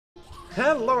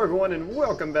Hello everyone and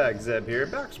welcome back, Zeb here,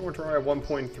 back with more Terraria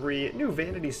 1.3, new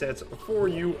vanity sets for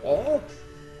you all.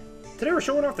 Today we're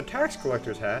showing off the tax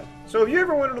collector's hat. So if you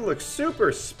ever wanted to look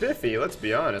super spiffy, let's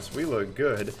be honest, we look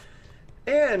good,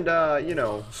 and, you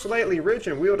know, slightly rich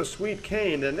and wield a sweet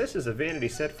cane, then this is a vanity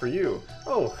set for you.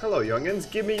 Oh, hello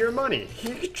youngins, give me your money.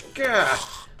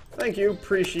 Thank you,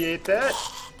 appreciate that.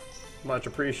 Much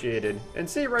appreciated. And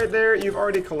see right there, you've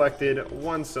already collected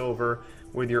 1 silver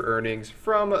with your earnings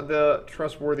from the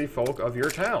trustworthy folk of your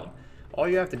town. All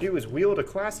you have to do is wield a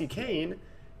classy cane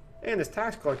and this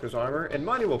tax collector's armor, and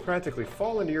money will practically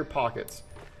fall into your pockets.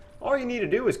 All you need to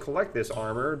do is collect this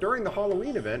armor during the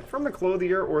Halloween event from the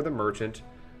clothier or the merchant.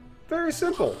 Very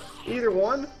simple. Either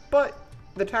one, but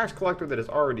the tax collector that is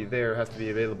already there has to be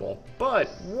available. But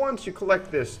once you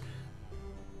collect this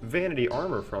vanity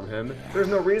armor from him, there's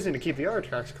no reason to keep the other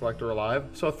tax collector alive,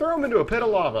 so throw him into a pit of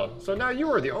lava. So now you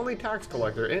are the only tax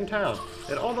collector in town,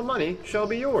 and all the money shall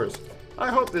be yours. I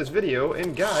hope this video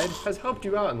and guide has helped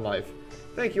you out in life.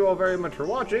 Thank you all very much for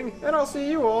watching, and I'll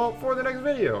see you all for the next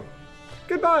video.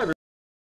 Goodbye, everyone.